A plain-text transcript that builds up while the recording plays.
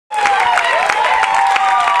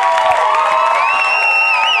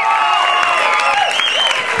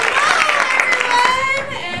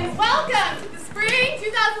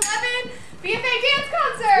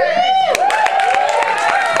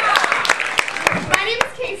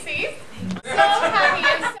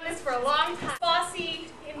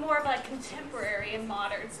contemporary and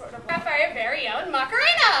modern sort of. Our very own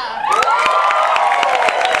Macarena!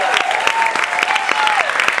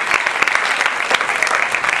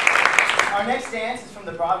 Our next dance is from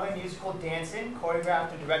the Broadway musical Dancin',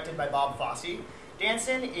 choreographed and directed by Bob Fosse.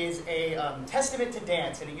 Dancin' is a testament to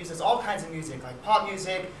dance, and it uses all kinds of music, like pop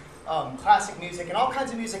music, classic music, and all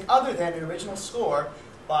kinds of music other than an original score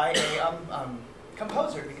by a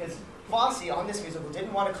composer, because Fosse on this musical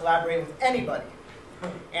didn't want to collaborate with anybody.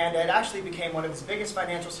 And it actually became one of his biggest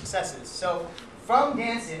financial successes. So from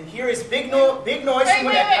Dancin', here is Big Noise from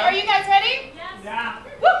Wait, are you guys ready? Yes. Yeah.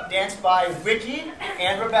 danced by Ricky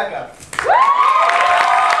and Rebecca. Woo!